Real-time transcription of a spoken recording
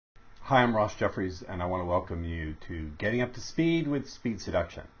Hi, I'm Ross Jeffries, and I want to welcome you to Getting Up to Speed with Speed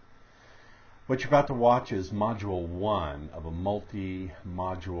Seduction. What you're about to watch is Module 1 of a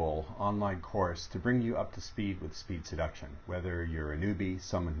multi-module online course to bring you up to speed with Speed Seduction. Whether you're a newbie,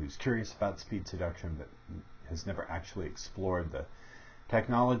 someone who's curious about Speed Seduction but has never actually explored the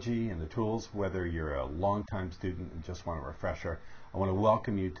technology and the tools, whether you're a long-time student and just want a refresher, I want to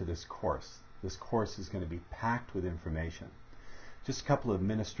welcome you to this course. This course is going to be packed with information. Just a couple of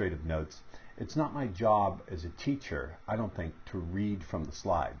administrative notes. It's not my job as a teacher, I don't think, to read from the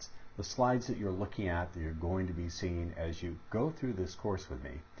slides. The slides that you're looking at, that you're going to be seeing as you go through this course with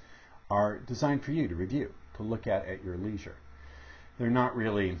me, are designed for you to review, to look at your leisure. They're not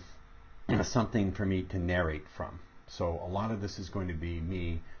really something for me to narrate from. So a lot of this is going to be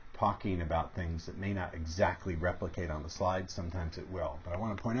me talking about things that may not exactly replicate on the slides. Sometimes it will. But I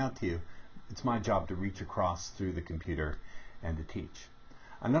want to point out to you, it's my job to reach across through the computer and to teach.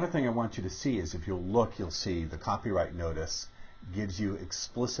 Another thing I want you to see is, if you'll look, you'll see the copyright notice gives you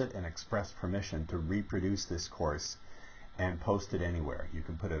explicit and express permission to reproduce this course and post it anywhere. You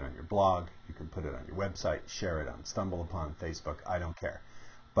can put it on your blog, you can put it on your website, share it on StumbleUpon, Facebook, I don't care.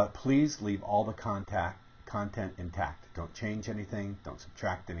 But please leave all the content intact. Don't change anything, don't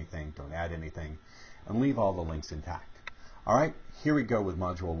subtract anything, don't add anything, and leave all the links intact. All right, here we go with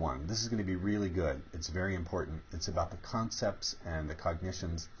Module 1. This is going to be really good. It's very important. It's about the concepts and the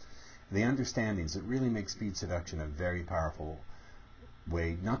cognitions, the understandings that really make Speed Seduction a very powerful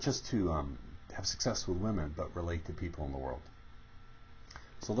way, not just to have success with women, but relate to people in the world.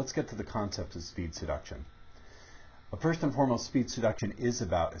 So let's get to the concept of Speed Seduction. First and foremost, Speed Seduction is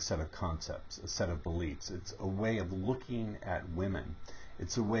about a set of concepts, a set of beliefs. It's a way of looking at women.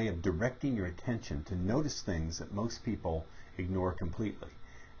 It's a way of directing your attention to notice things that most people ignore completely.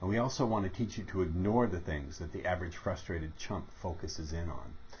 And we also want to teach you to ignore the things that the average frustrated chump focuses in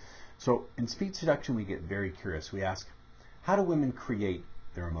on. So in Speed Seduction, we get very curious. We ask, how do women create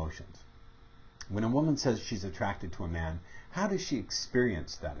their emotions? When a woman says she's attracted to a man, how does she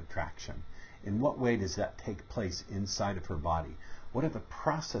experience that attraction? In what way does that take place inside of her body? What are the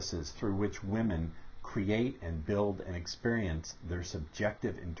processes through which women create and build and experience their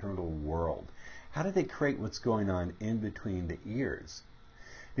subjective internal world? How do they create what's going on in between the ears?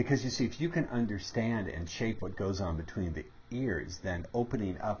 Because you see, if you can understand and shape what goes on between the ears, then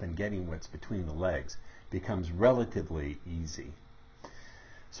opening up and getting what's between the legs becomes relatively easy.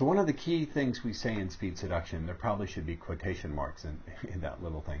 So one of the key things we say in Speed Seduction, there probably should be quotation marks in that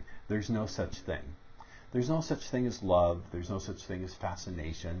little thing. There's no such thing. There's no such thing as love. There's no such thing as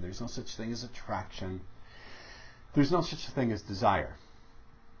fascination. There's no such thing as attraction. There's no such thing as desire.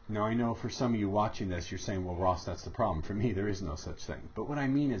 Now, I know for some of you watching this, you're saying, well, Ross, that's the problem. For me, there is no such thing. But what I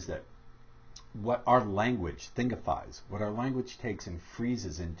mean is that what our language thingifies, what our language takes and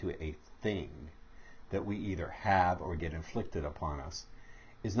freezes into a thing that we either have or get inflicted upon us,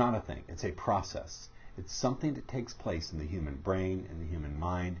 is not a thing. It's a process. It's something that takes place in the human brain, in the human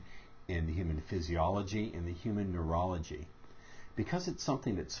mind, in the human physiology, in the human neurology. Because it's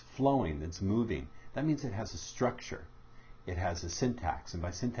something that's flowing, that's moving, that means it has a structure. It has a syntax. And by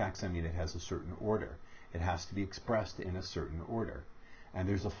syntax, I mean it has a certain order. It has to be expressed in a certain order. And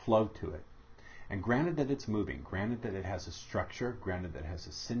there's a flow to it. And granted that it's moving, granted that it has a structure, granted that it has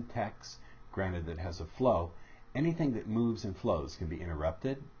a syntax, granted that it has a flow, anything that moves and flows can be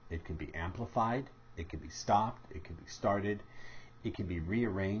interrupted, it can be amplified, it can be stopped, it can be started, it can be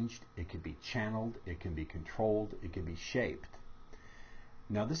rearranged, it can be channeled, it can be controlled, it can be shaped.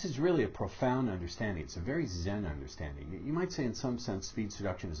 Now this is really a profound understanding. It's a very Zen understanding. You might say in some sense Speed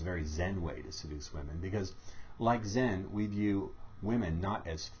Seduction is a very Zen way to seduce women, because like Zen, we view women not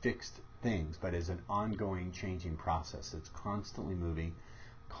as fixed things, but as an ongoing changing process that's constantly moving,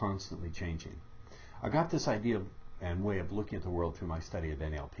 constantly changing. I got this idea and way of looking at the world through my study of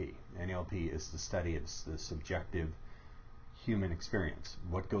NLP. NLP is the study of the subjective human experience,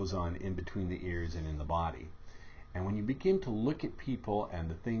 what goes on in between the ears and in the body. And when you begin to look at people and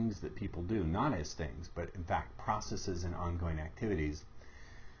the things that people do, not as things, but in fact processes and ongoing activities,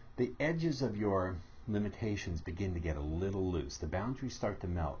 the edges of your limitations begin to get a little loose. The boundaries start to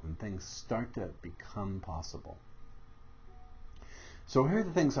melt and things start to become possible. So here are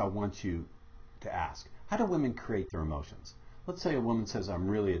the things I want you to ask. How do women create their emotions? Let's say a woman says, I'm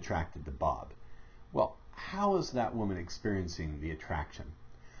really attracted to Bob. Well, how is that woman experiencing the attraction?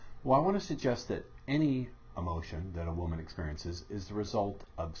 Well, I want to suggest that any emotion that a woman experiences is the result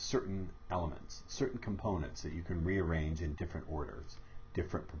of certain elements, certain components that you can rearrange in different orders,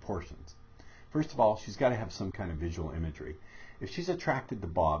 different proportions. First of all, she's got to have some kind of visual imagery. If she's attracted to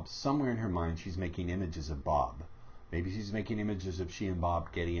Bob, somewhere in her mind she's making images of Bob. Maybe she's making images of she and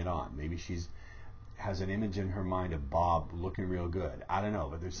Bob getting it on. Maybe she's has an image in her mind of Bob looking real good. I don't know,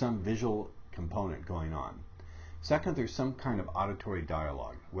 but there's some visual component going on. Second, there's some kind of auditory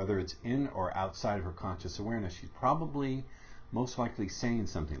dialogue. Whether it's in or outside of her conscious awareness, she's probably most likely saying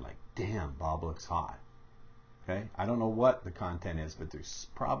something like, damn, Bob looks hot. Okay? I don't know what the content is, but there's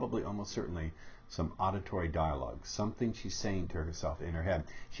probably almost certainly some auditory dialogue, something she's saying to herself in her head.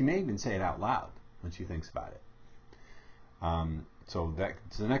 She may even say it out loud when she thinks about it. So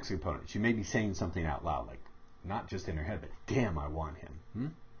that's the next component. She may be saying something out loud, like not just in her head, but damn, I want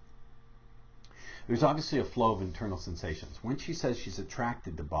him. There's obviously a flow of internal sensations. When she says she's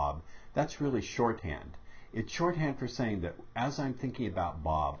attracted to Bob, that's really shorthand. It's shorthand for saying that as I'm thinking about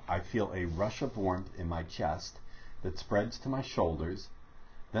Bob, I feel a rush of warmth in my chest that spreads to my shoulders.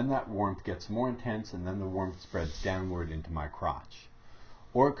 Then that warmth gets more intense, and then the warmth spreads downward into my crotch.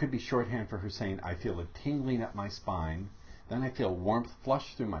 Or it could be shorthand for her saying, I feel a tingling up my spine. Then I feel warmth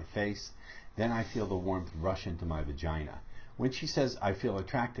flush through my face. Then I feel the warmth rush into my vagina. When she says, I feel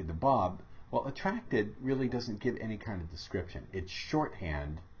attracted to Bob, well, attracted really doesn't give any kind of description. It's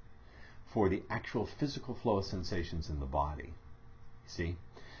shorthand for the actual physical flow of sensations in the body. See?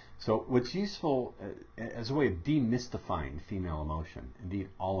 So what's useful as a way of demystifying female emotion, indeed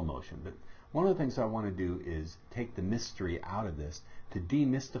all emotion, but one of the things I want to do is take the mystery out of this to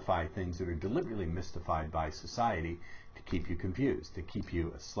demystify things that are deliberately mystified by society to keep you confused, to keep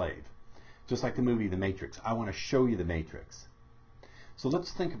you a slave. Just like the movie The Matrix. I want to show you The Matrix. So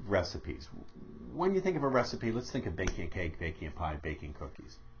let's think of recipes. When you think of a recipe, let's think of baking a cake, baking a pie, baking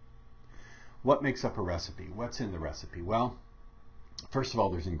cookies. What makes up a recipe? What's in the recipe? Well, first of all,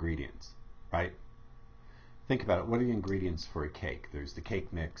 there's ingredients, right? Think about it. What are the ingredients for a cake? There's the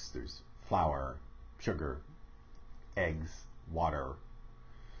cake mix, there's flour, sugar, eggs, water,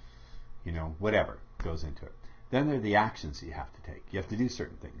 whatever goes into it. Then there are the actions that you have to take. You have to do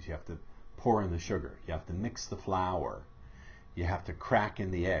certain things. You have to pour in the sugar. You have to mix the flour. You have to crack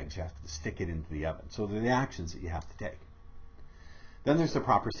in the eggs. You have to stick it into the oven. So they're the actions that you have to take. Then there's the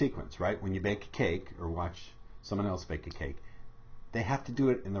proper sequence, right? When you bake a cake or watch someone else bake a cake, they have to do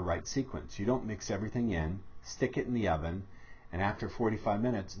it in the right sequence. You don't mix everything in, stick it in the oven, and after 45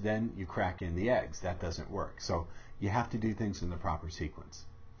 minutes, then you crack in the eggs. That doesn't work. So you have to do things in the proper sequence.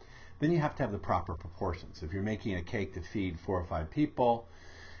 Then you have to have the proper proportions. If you're making a cake to feed 4 or 5 people,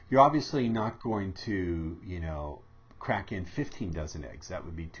 you're obviously not going to, crack in 15 dozen eggs. That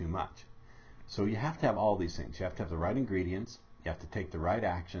would be too much. So you have to have all these things. You have to have the right ingredients. You have to take the right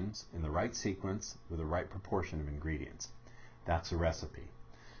actions in the right sequence with the right proportion of ingredients. That's a recipe.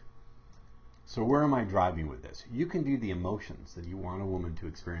 So where am I driving with this? You can do the emotions that you want a woman to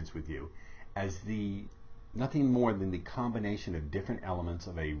experience with you as nothing more than the combination of different elements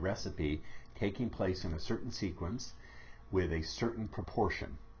of a recipe taking place in a certain sequence with a certain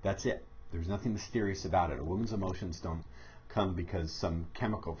proportion. That's it. There's nothing mysterious about it. A woman's emotions don't come because some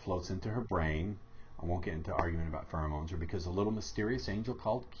chemical floats into her brain. I won't get into argument about pheromones, or because a little mysterious angel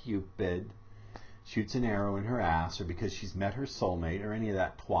called Cupid shoots an arrow in her ass, or because she's met her soulmate, or any of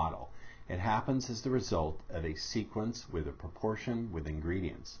that twaddle. It happens as the result of a sequence with a proportion with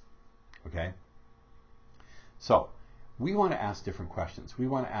ingredients. Okay? So, we want to ask different questions. We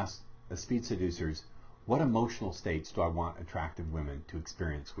want to ask, as speed seducers, what emotional states do I want attractive women to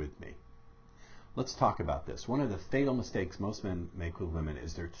experience with me? Let's talk about this. One of the fatal mistakes most men make with women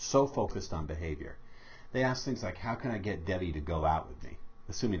is they're so focused on behavior. They ask things like, how can I get Debbie to go out with me?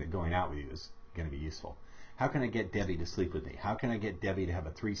 Assuming that going out with you is going to be useful. How can I get Debbie to sleep with me? How can I get Debbie to have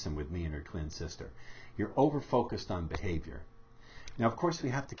a threesome with me and her twin sister? You're over-focused on behavior. Now, of course, we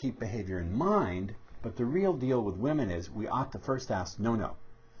have to keep behavior in mind, but the real deal with women is we ought to first ask, no.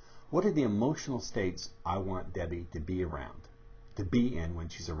 What are the emotional states I want Debbie to be around, to be in when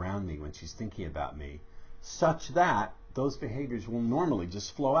she's around me, when she's thinking about me, such that those behaviors will normally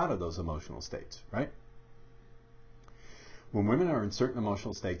just flow out of those emotional states, right? When women are in certain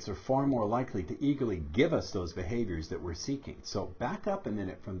emotional states, they're far more likely to eagerly give us those behaviors that we're seeking. So back up a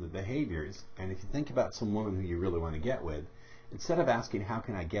minute from the behaviors, and if you think about some woman who you really want to get with, instead of asking, how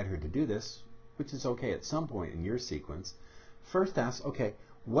can I get her to do this, which is okay at some point in your sequence, first ask, okay,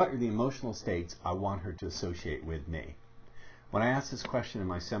 what are the emotional states I want her to associate with me? When I ask this question in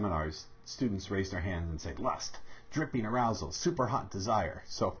my seminars, students raise their hands and say, lust, dripping arousal, super hot desire.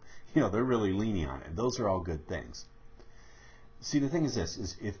 So, they're really leaning on it. Those are all good things. See, the thing is this,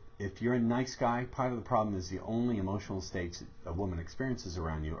 is if you're a nice guy, part of the problem is the only emotional states a woman experiences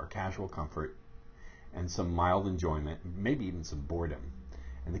around you are casual comfort and some mild enjoyment, maybe even some boredom.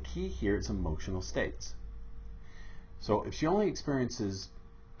 And the key here is emotional states. So if she only experiences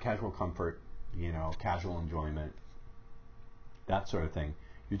casual comfort, casual enjoyment, that sort of thing,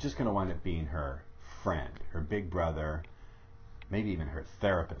 you're just going to wind up being her friend, her big brother, maybe even her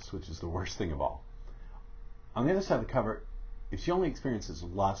therapist, which is the worst thing of all. On the other side of the cover, if she only experiences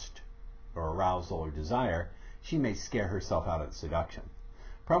lust or arousal or desire, she may scare herself out of seduction.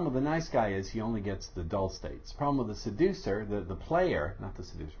 Problem with the nice guy is he only gets the dull states. Problem with the seducer, the player, not the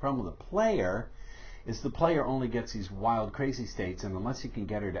seducer, problem with the player is the player only gets these wild, crazy states, and unless he can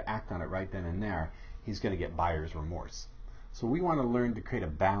get her to act on it right then and there, he's going to get buyer's remorse. So we want to learn to create a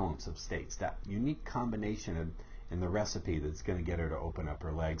balance of states, that unique combination in the recipe that's going to get her to open up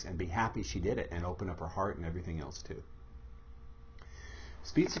her legs and be happy she did it, and open up her heart and everything else too.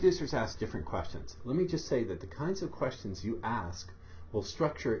 Speed seducers ask different questions. Let me just say that the kinds of questions you ask will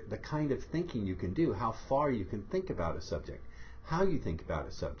structure the kind of thinking you can do, how far you can think about a subject, how you think about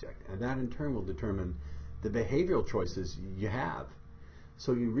a subject, and that in turn will determine the behavioral choices you have.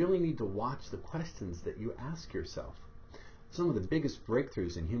 So you really need to watch the questions that you ask yourself. Some of the biggest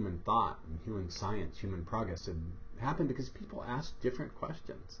breakthroughs in human thought and human science, human progress, have happened because people asked different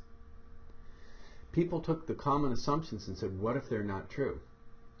questions. People took the common assumptions and said, what if they're not true?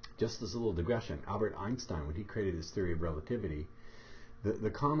 Just as a little digression, Albert Einstein, when he created his theory of relativity,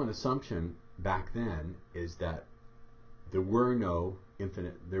 the common assumption back then is that there were no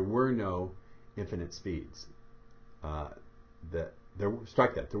infinite speeds. There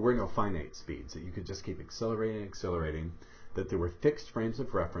were no finite speeds, that you could just keep accelerating and accelerating, that there were fixed frames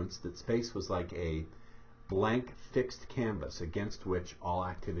of reference, that space was like a blank fixed canvas against which all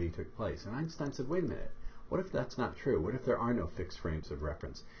activity took place. And Einstein said, wait a minute, what if that's not true? What if there are no fixed frames of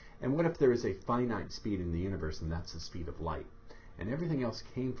reference? And what if there is a finite speed in the universe, and that's the speed of light? And everything else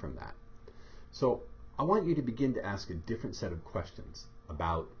came from that. So I want you to begin to ask a different set of questions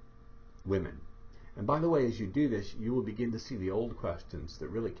about women. And by the way, as you do this, you will begin to see the old questions that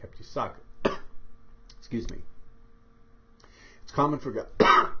really kept you stuck. Excuse me. It's common for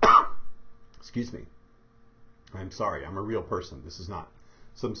excuse me. I'm sorry, I'm a real person. This is not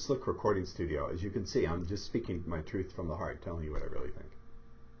some slick recording studio. As you can see, I'm just speaking my truth from the heart, telling you what I really think.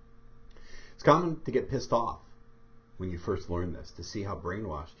 It's common to get pissed off when you first learn this, to see how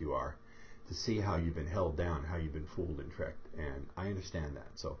brainwashed you are, to see how you've been held down, how you've been fooled and tricked. And I understand that.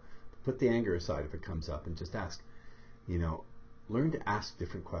 So put the anger aside if it comes up and just ask, learn to ask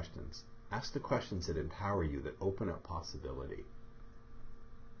different questions. Ask the questions that empower you, that open up possibility.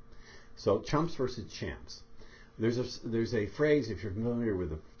 So chumps versus champs. There's a phrase, if you're familiar with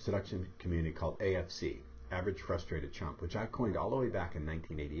the seduction community, called AFC, Average Frustrated Chump, which I coined all the way back in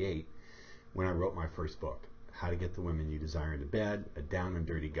 1988 when I wrote my first book, How to Get the Women You Desire into Bed, a down and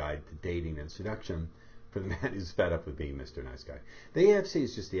dirty guide to dating and seduction for the man who's fed up with being Mr. Nice Guy. The AFC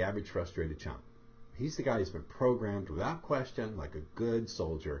is just the average frustrated chump. He's the guy who's been programmed without question, like a good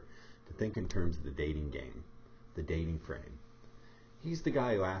soldier, to think in terms of the dating game, the dating frame. He's the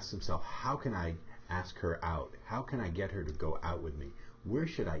guy who asks himself, how can I ask her out? How can I get her to go out with me? Where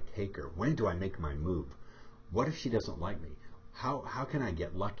should I take her? When do I make my move? What if she doesn't like me? How can I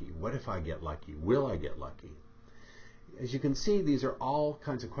get lucky? What if I get lucky? Will I get lucky? As you can see, these are all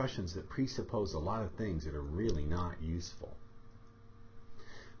kinds of questions that presuppose a lot of things that are really not useful.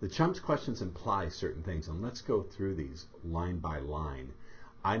 The chump's questions imply certain things, and let's go through these line by line,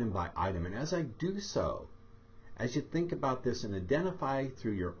 item by item. And as I do so, as you think about this and identify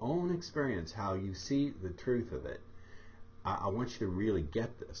through your own experience how you see the truth of it, I want you to really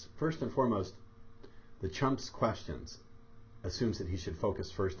get this. First and foremost, the chump's questions assumes that he should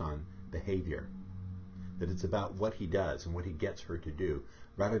focus first on behavior, that it's about what he does and what he gets her to do,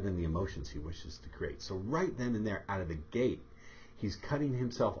 rather than the emotions he wishes to create. So right then and there, out of the gate, he's cutting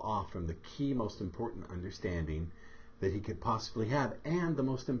himself off from the key, most important understanding that he could possibly have, and the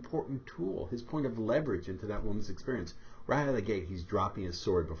most important tool, his point of leverage into that woman's experience. Right out of the gate, he's dropping his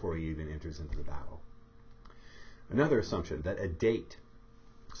sword before he even enters into the battle. Another assumption, that a date,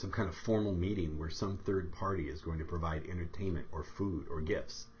 some kind of formal meeting where some third party is going to provide entertainment or food or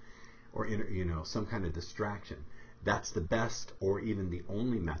gifts, or some kind of distraction, that's the best or even the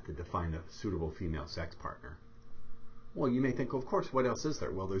only method to find a suitable female sex partner. Well, you may think, well, of course, what else is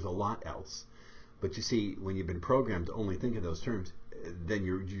there? Well, there's a lot else. But you see, when you've been programmed to only think in those terms, then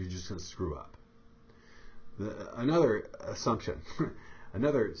you're just going to screw up. Another assumption,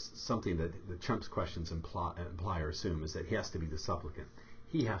 something that the chump's questions imply or assume, is that he has to be the supplicant.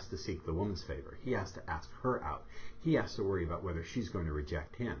 He has to seek the woman's favor. He has to ask her out. He has to worry about whether she's going to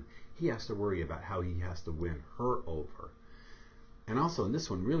reject him. He has to worry about how he has to win her over. And also, and this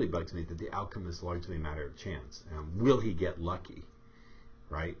one really bugs me, that the outcome is largely a matter of chance. Will he get lucky,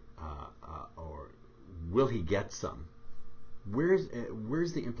 right? Or will he get some? Where's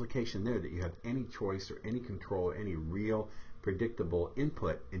the implication there that you have any choice or any control or any real predictable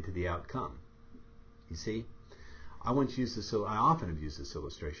input into the outcome. You see? I often have used this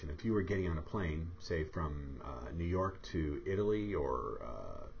illustration. If you were getting on a plane, say from New York to Italy or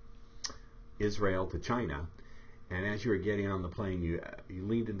Israel to China, and as you were getting on the plane, you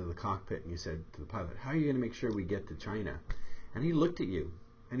leaned into the cockpit and you said to the pilot, "How are you going to make sure we get to China?" And he looked at you,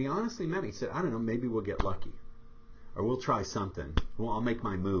 and he honestly meant it. He said, "I don't know, maybe we'll get lucky. Or we'll try something. Well, I'll make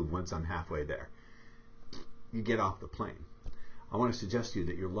my move once I'm halfway there." You get off the plane. I want to suggest to you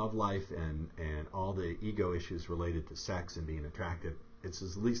that your love life and all the ego issues related to sex and being attractive, it's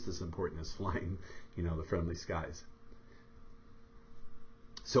at least as important as flying, the friendly skies.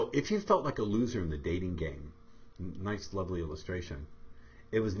 So if you felt like a loser in the dating game, nice, lovely illustration,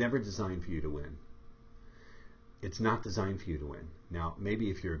 it was never designed for you to win. It's not designed for you to win. Now, maybe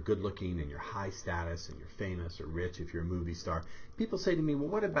if you're good looking and you're high status and you're famous or rich, if you're a movie star, people say to me, "Well,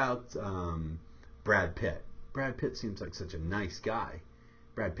 what about Brad Pitt? Brad Pitt seems like such a nice guy."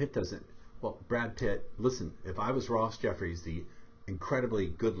 Brad Pitt doesn't. Well, Brad Pitt, listen, if I was Ross Jeffries, the incredibly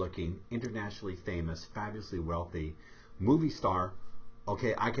good looking, internationally famous, fabulously wealthy movie star,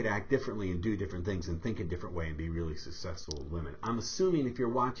 okay, I could act differently and do different things and think a different way and be really successful with women. I'm assuming if you're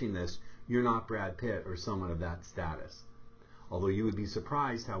watching this, you're not Brad Pitt or someone of that status. Although you would be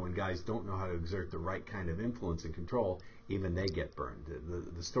surprised how when guys don't know how to exert the right kind of influence and control, even they get burned.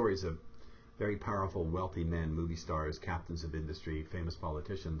 The stories of very powerful, wealthy men, movie stars, captains of industry, famous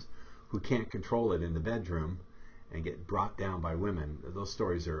politicians, who can't control it in the bedroom and get brought down by women, those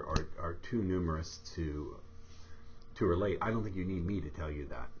stories are too numerous to relate. I don't think you need me to tell you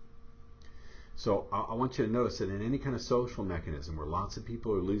that. So I want you to notice that in any kind of social mechanism where lots of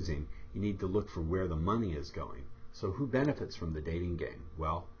people are losing, you need to look for where the money is going. So who benefits from the dating game?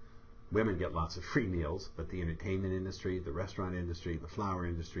 Well, women get lots of free meals, but the entertainment industry, the restaurant industry, the flower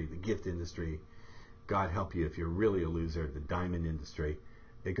industry, the gift industry, God help you if you're really a loser, the diamond industry,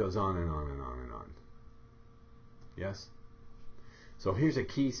 it goes on and on and on and on. Yes? So here's a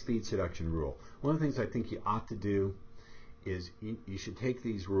key speed seduction rule. One of the things I think you ought to do is you should take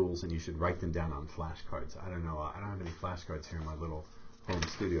these rules and you should write them down on flashcards. I don't know, I don't have any flashcards here in my little home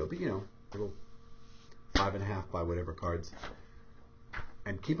studio, but little 5.5 by whatever cards.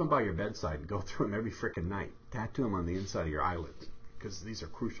 And keep them by your bedside and go through them every frickin' night. Tattoo them on the inside of your eyelids, because these are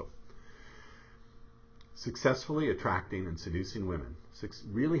crucial. Successfully attracting and seducing women.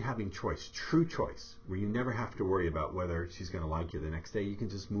 Really having choice, true choice, where you never have to worry about whether she's going to like you the next day. You can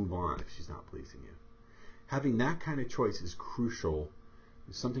just move on if she's not pleasing you. Having that kind of choice is crucial.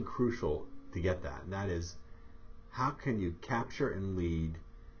 There's something crucial to get that, and that is, how can you capture and lead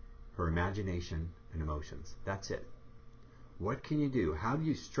her imagination and emotions? That's it. What can you do? How do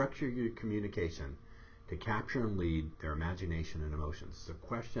you structure your communication to capture and lead their imagination and emotions? It's a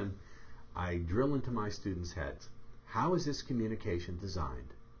question I drill into my students' heads. How is this communication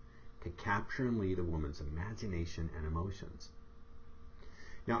designed to capture and lead a woman's imagination and emotions?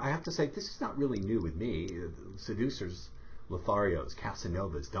 Now, I have to say, this is not really new with me. Seducers, Lotharios,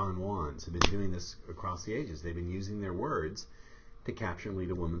 Casanovas, Don Juans have been doing this across the ages. They've been using their words to capture and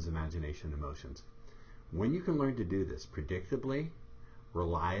lead a woman's imagination and emotions. When you can learn to do this predictably,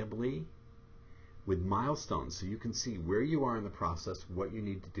 reliably, with milestones, so you can see where you are in the process, what you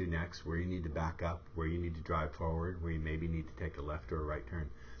need to do next, where you need to back up, where you need to drive forward, where you maybe need to take a left or a right turn.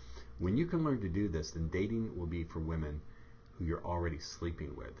 When you can learn to do this, then dating will be for women who you're already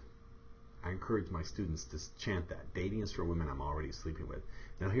sleeping with. I encourage my students to chant that. Dating is for women I'm already sleeping with.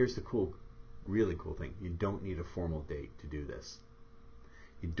 Now here's the really cool thing. You don't need a formal date to do this.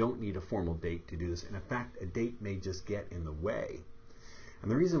 You don't need a formal date to do this. And in fact, a date may just get in the way. And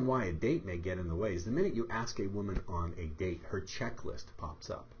the reason why a date may get in the way is the minute you ask a woman on a date, her checklist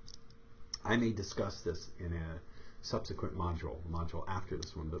pops up. I may discuss this in a subsequent module after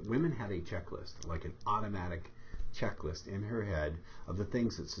this one, but women have a checklist, like an automatic checklist in her head of the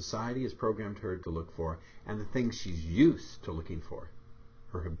things that society has programmed her to look for and the things she's used to looking for,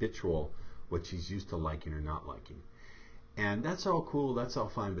 her habitual, what she's used to liking or not liking. And that's all cool, that's all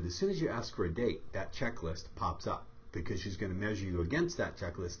fine, but as soon as you ask for a date, that checklist pops up because she's going to measure you against that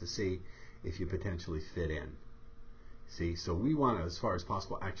checklist to see if you potentially fit in. See, so we want to, as far as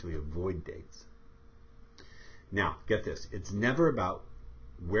possible, actually avoid dates. Now, get this, it's never about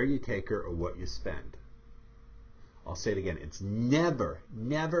where you take her or what you spend. I'll say it again, it's never,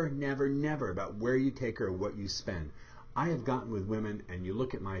 never, never, never about where you take her or what you spend. I have gotten with women, and you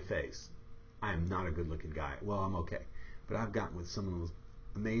look at my face, I am not a good-looking guy. Well, I'm okay. But I've gotten with some of those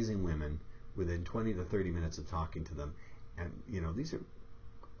amazing women within 20 to 30 minutes of talking to them. And, these are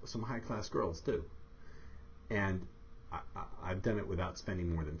some high-class girls, too. And I've done it without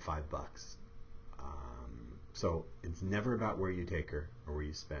spending more than $5. So it's never about where you take her or where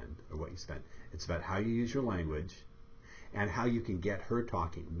you spend or what you spend. It's about how you use your language and how you can get her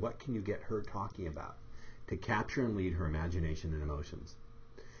talking. What can you get her talking about to capture and lead her imagination and emotions?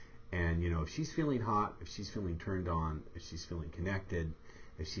 And if she's feeling hot, if she's feeling turned on, if she's feeling connected,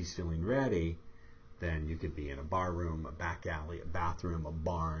 if she's feeling ready, then you could be in a bar room, a back alley, a bathroom, a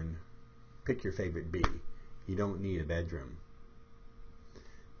barn. Pick your favorite bee. You don't need a bedroom.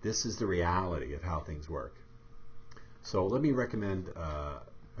 This is the reality of how things work. So let me recommend a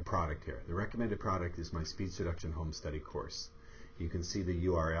product here. The recommended product is my Speed Seduction Home Study course. You can see the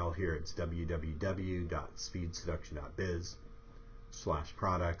URL here. It's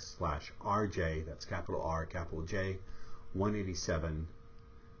www.speedseduction.biz/products/RJ, that's capital R, capital J,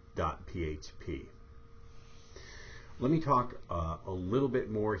 187.php. Let me talk a little bit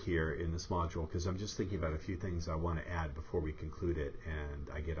more here in this module because I'm just thinking about a few things I want to add before we conclude it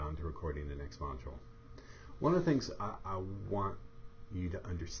and I get on to recording the next module. One of the things I want you to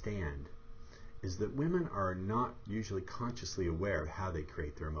understand is that women are not usually consciously aware of how they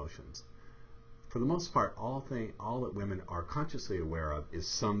create their emotions. For the most part, all that women are consciously aware of is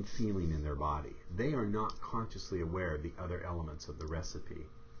some feeling in their body. They are not consciously aware of the other elements of the recipe.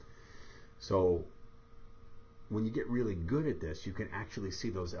 So when you get really good at this, you can actually see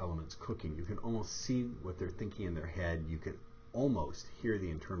those elements cooking. You can almost see what they're thinking in their head. You can almost hear the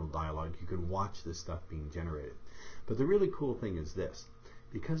internal dialogue. You can watch this stuff being generated. But the really cool thing is this.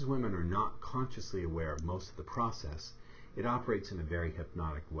 Because women are not consciously aware of most of the process, it operates in a very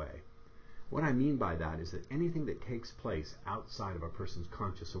hypnotic way. What I mean by that is that anything that takes place outside of a person's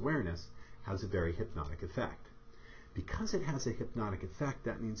conscious awareness has a very hypnotic effect. Because it has a hypnotic effect,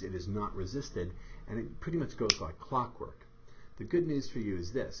 that means it is not resisted, and it pretty much goes like clockwork. The good news for you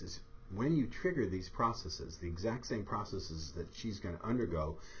is this, is when you trigger these processes, the exact same processes that she's going to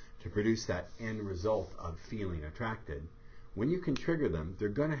undergo to produce that end result of feeling attracted, when you can trigger them, they're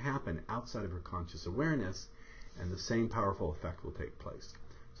going to happen outside of her conscious awareness, and the same powerful effect will take place.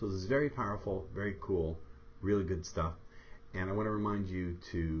 So this is very powerful, very cool, really good stuff. And I want to remind you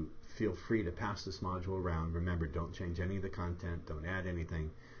to feel free to pass this module around. Remember, don't change any of the content, don't add anything,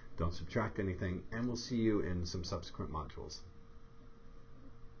 don't subtract anything, and we'll see you in some subsequent modules.